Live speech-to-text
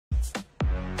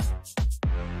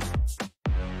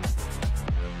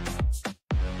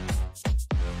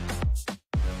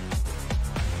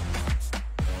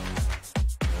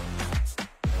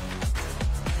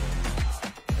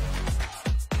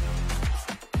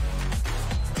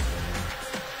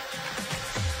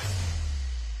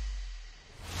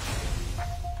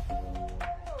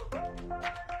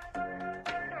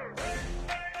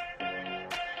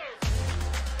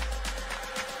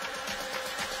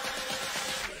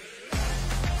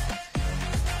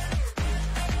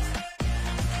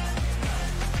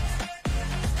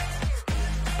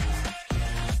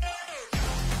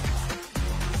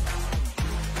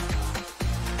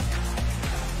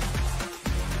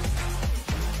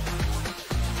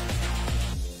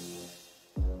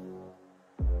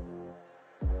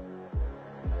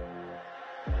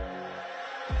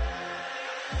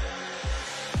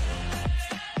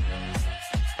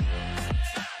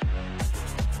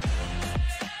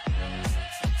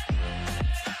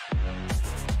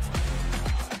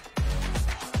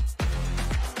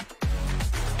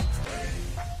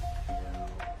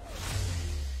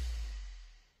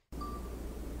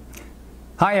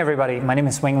Hi everybody, my name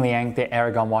is Wing Liang, the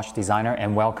Aragon watch designer,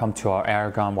 and welcome to our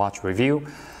Aragon watch review.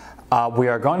 We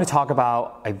are going to talk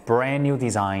about a brand new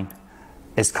design.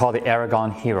 It's called the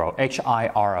ARAGON Hiro,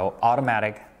 H-I-R-O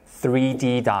Automatic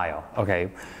 3D dial.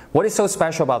 Okay, what is so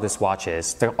special about this watch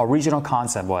is the original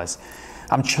concept was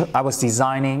I was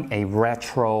designing a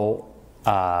retro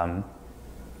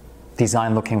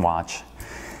design looking watch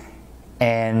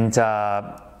and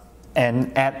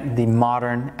add the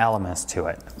modern elements to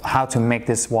it. How to make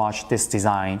this watch, this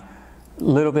design, a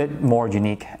little bit more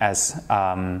unique as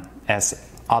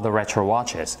other retro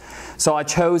watches. So I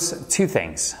chose two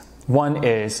things. One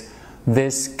is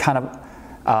this kind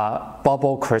of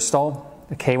bubble crystal,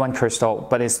 the K1 crystal,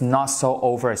 but it's not so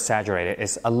over exaggerated.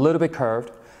 It's a little bit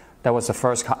curved. That was the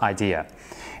first idea.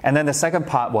 And then the second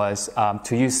part was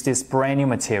to use this brand new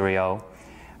material.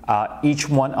 Each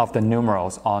one of the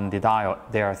numerals on the dial,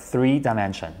 they are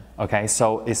 3-dimension. Okay,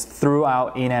 so it's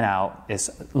throughout, in and out. It's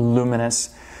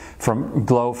luminous,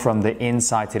 glow from the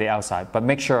inside to the outside. But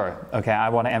make sure, okay, I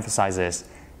want to emphasize this.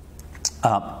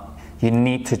 You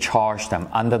need to charge them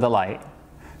under the light,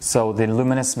 so the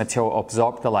luminous material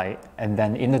absorbs the light, and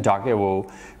then in the dark it will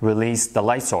release the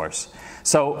light source.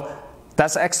 So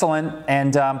that's excellent.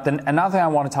 And then another thing I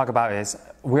want to talk about is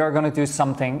we are going to do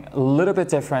something a little bit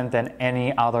different than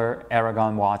any other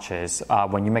Aragon watches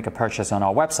when you make a purchase on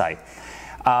our website.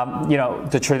 You know,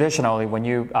 traditionally when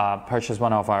you purchase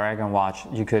one of our Aragon watch,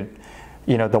 you could,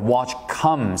 the watch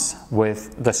comes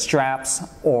with the straps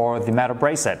or the metal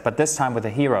bracelet. But this time with the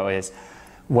Hiro is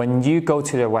when you go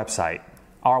to their website,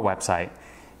 our website,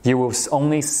 you will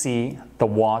only see the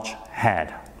watch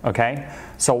head. Okay,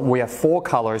 so we have 4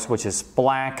 colors, which is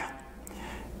black,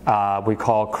 we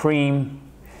call cream,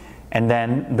 and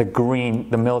then the green,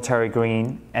 the military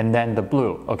green, and then the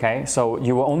blue. Okay, so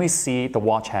you will only see the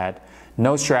watch head,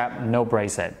 no strap, no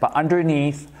bracelet. But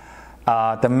underneath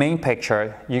the main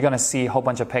picture, you're gonna see a whole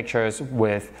bunch of pictures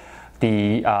with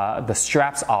the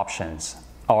straps options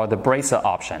or the bracelet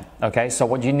option. Okay, so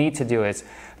what you need to do is,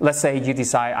 let's say you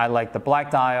decide I like the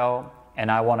black dial and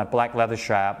I want a black leather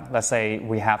strap. Let's say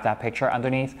we have that picture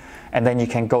underneath, and then you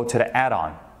can go to the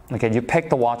add-on. Okay, you pick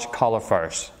the watch color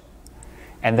first,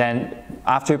 and then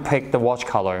after you pick the watch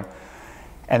color,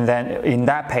 and then in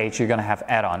that page you're gonna have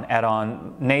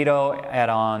add-on NATO,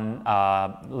 add-on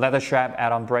leather strap,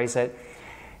 add-on bracelet,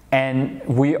 and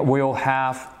we will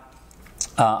have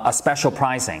a special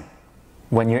pricing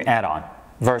when you add on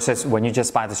versus when you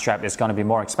just buy the strap. It's gonna be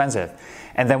more expensive,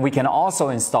 and then we can also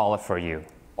install it for you.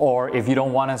 Or if you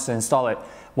don't want us to install it,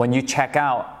 when you check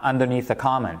out underneath the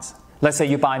comments, let's say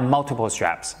you buy multiple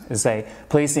straps, you say,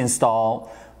 please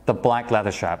install the black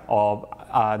leather strap, or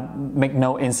make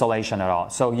no installation at all.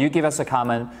 So you give us a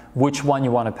comment which one you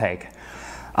want to pick.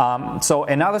 So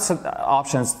another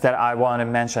options that I want to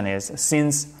mention is,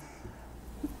 since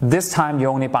this time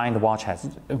you're only buying the watch heads,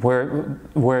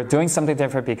 we're doing something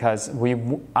different because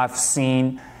I've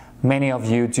seen many of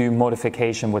you do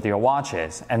modification with your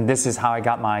watches, and this is how I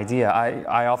got my idea.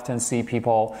 I often see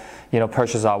people,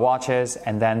 purchase our watches,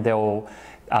 and then they'll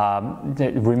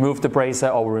remove the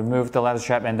bracelet or remove the leather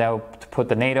strap, and they'll put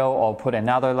the NATO or put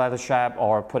another leather strap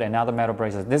or put another metal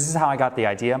bracelet. This is how I got the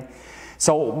idea.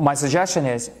 So my suggestion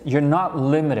is, you're not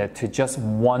limited to just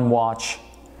one watch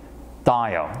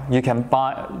dial. You can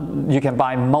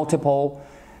buy multiple.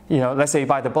 Let's say you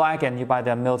buy the black and you buy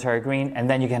the military green, and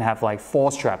then you can have like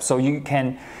 4 straps. So you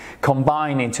can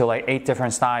combine into like 8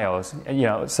 different styles,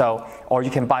 or you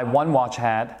can buy one watch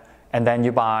head and then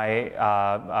you buy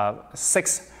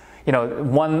 6,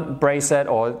 1 bracelet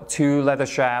or 2 leather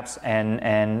straps and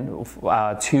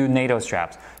 2 NATO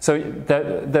straps. So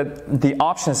the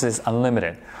options is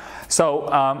unlimited. So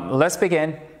let's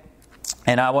begin,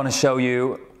 and I want to show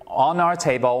you. On our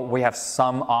table, we have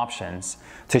some options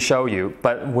to show you,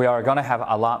 but we are going to have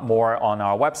a lot more on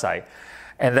our website.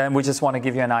 And then we just want to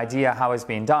give you an idea how it's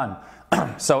being done.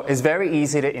 So it's very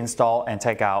easy to install and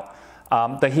take out.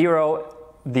 The Hiro,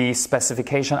 the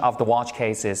specification of the watch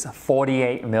case is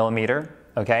 48 millimeter,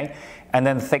 okay? And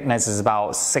then the thickness is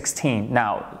about 16.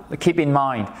 Now, keep in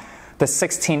mind, the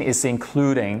 16 is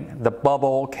including the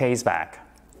bubble case back,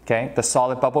 okay? The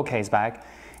solid bubble case back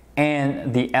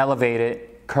and the elevated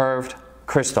curved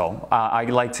crystal. I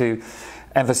like to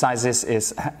emphasize this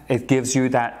is it gives you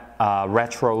that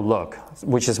retro look,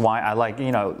 which is why I like,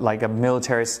 like a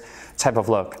military type of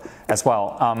look as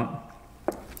well.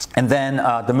 And then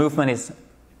the movement is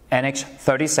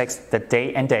NH36, the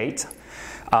date and date,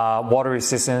 water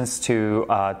resistance to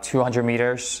 200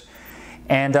 meters,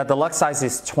 and the lug size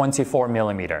is 24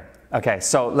 millimeter. Okay,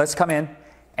 so let's come in,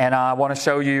 and I want to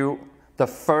show you the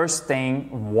first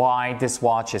thing why this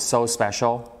watch is so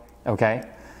special okay?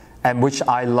 And which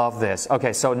I love this.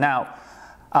 Okay, so now,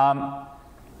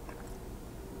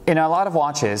 in a lot of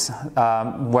watches,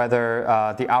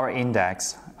 whether the hour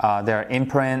index, they're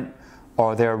imprint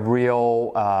or they're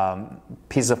real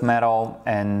piece of metal,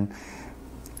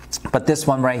 but this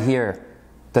one right here,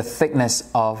 the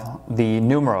thickness of the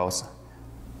numerals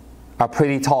are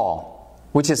pretty tall,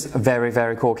 which is very,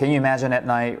 very cool. Can you imagine at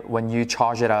night when you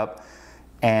charge it up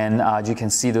and you can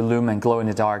see the lumen glow in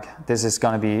the dark? This is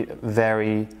going to be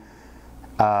very,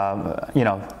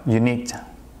 unique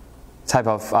type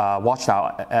of watch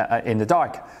dial in the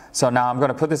dark. So now I'm going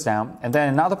to put this down. And then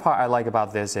another part I like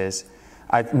about this is,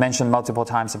 I mentioned multiple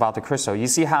times about the crystal. You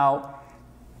see how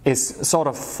it's sort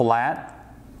of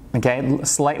flat, okay,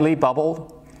 slightly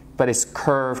bubbled, but it's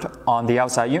curved on the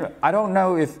outside. I don't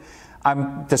know if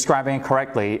I'm describing it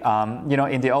correctly.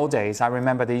 In the old days, I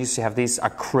remember they used to have these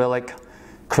acrylic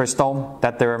crystal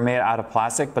that they were made out of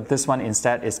plastic, but this one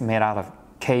instead is made out of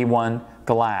K1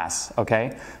 glass,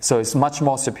 okay? So it's much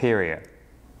more superior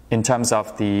in terms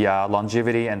of the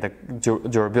longevity and the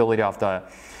durability of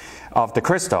the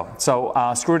crystal. So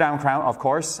screw down crown, of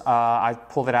course, I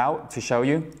pulled it out to show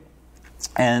you.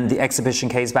 And the exhibition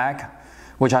case back,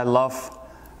 which I love,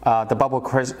 the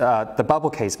bubble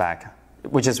case back,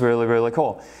 which is really, really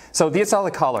cool. So these are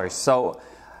the colors. So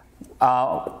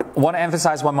want to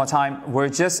emphasize one more time, we're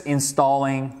just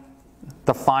installing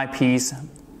the 5-piece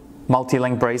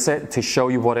multi-link bracelet to show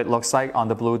you what it looks like on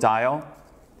the blue dial.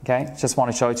 Okay, just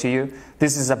want to show it to you.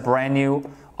 This is a brand new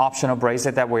optional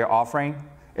bracelet that we're offering.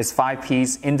 It's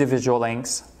 5-piece individual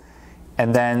links,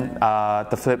 and then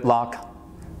the flip lock,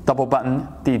 double button,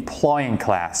 deploying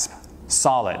clasp,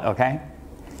 solid, okay?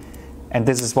 And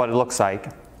this is what it looks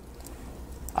like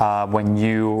when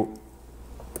you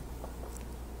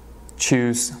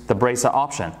choose the bracelet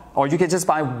option. Or you can just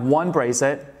buy one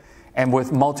bracelet and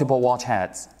with multiple watch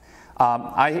heads.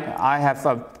 I'm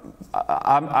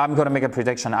going to make a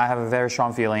prediction. I have a very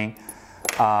strong feeling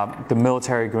the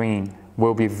military green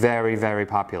will be very, very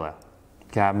popular.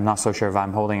 Okay, I'm not so sure if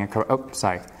I'm holding it. Oh,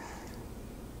 sorry.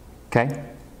 Okay.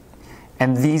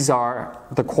 And these are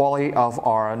the quality of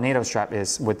our NATO strap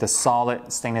is with the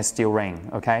solid stainless steel ring.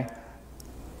 Okay.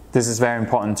 This is very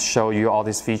important to show you all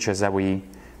these features that we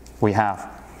have.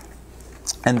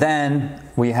 And then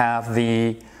we have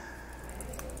the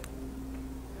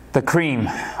cream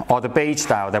or the beige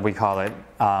style that we call it.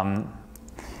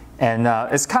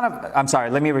 It's kind of, I'm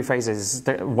sorry, let me rephrase this.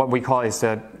 What we call is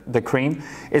the cream.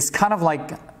 It's kind of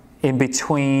like in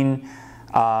between,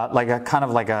 like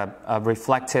a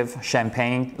reflective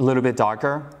champagne, a little bit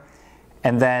darker.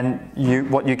 And then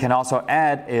what you can also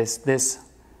add is this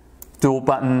dual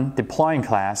button deploying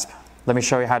clasp. Let me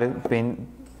show you how to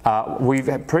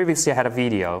we've previously had a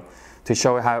video to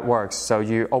show you how it works. So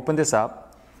you open this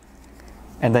up,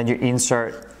 and then you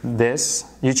insert this.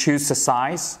 You choose the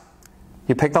size.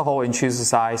 You pick the hole and choose the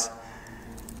size,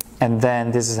 and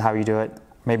then this is how you do it.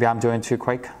 Maybe I'm doing too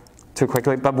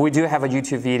quickly, but we do have a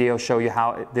YouTube video show you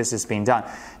how this is being done.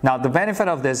 Now the benefit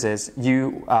of this is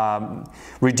you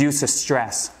reduce the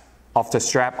stress of the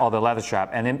strap or the leather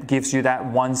strap, and it gives you that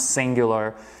one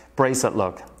singular bracelet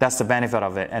look. That's the benefit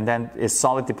of it. And then it's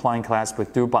solid deploying clasp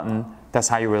with dual button. That's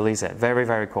how you release it. Very,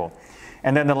 very cool.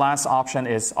 And then the last option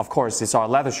is, of course, it's our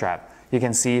leather strap. You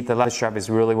can see the leather strap is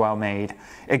really well made.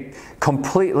 It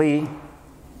completely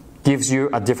gives you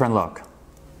a different look.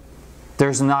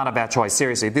 There's not a bad choice.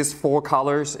 Seriously, these 4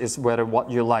 colors is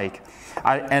what you like.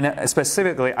 And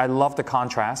specifically, I love the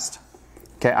contrast.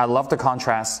 Okay, I love the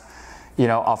contrast,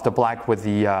 of the black with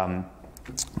the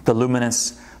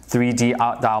luminous 3D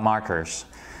dial markers.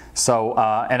 So,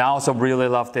 and I also really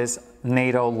love this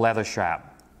NATO leather strap.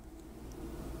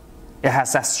 It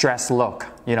has that stressed look,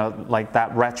 like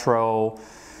that retro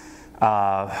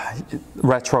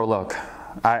look.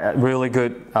 Really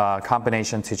good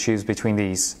combination to choose between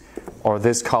these. Or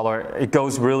this color, it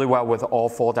goes really well with all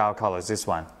 4 dial colors, this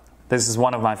one. This is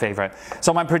one of my favorite.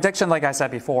 So my prediction, like I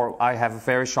said before, I have a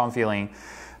very strong feeling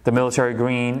the military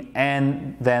green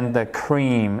and then the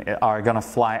cream are gonna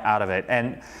fly out of it.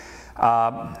 And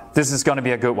this is going to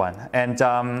be a good one. And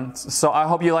so I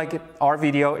hope you like our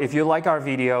video. If you like our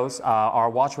videos, our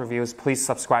watch reviews, please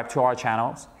subscribe to our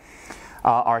channel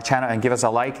and give us a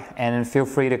like. And feel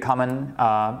free to comment,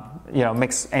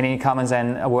 mix any comments,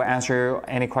 and we'll answer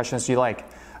any questions you like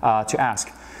to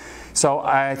ask. So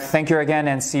I thank you again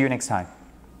and see you next time.